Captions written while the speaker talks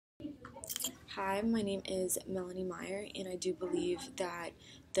Hi, my name is Melanie Meyer, and I do believe that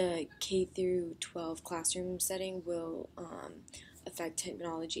the K through 12 classroom setting will affect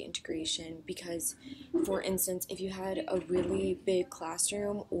technology integration because, for instance, if you had a really big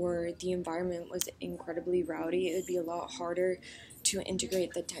classroom or the environment was incredibly rowdy, it would be a lot harder to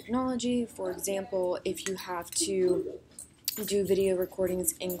integrate the technology. For example, if you have to do video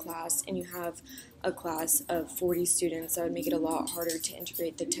recordings in class and you have a class of 40 students, that would make it a lot harder to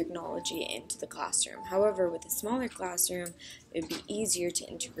integrate the technology into the classroom. However, with a smaller classroom, it would be easier to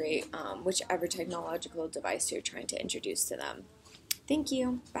integrate whichever technological device you're trying to introduce to them. Thank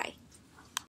you. Bye.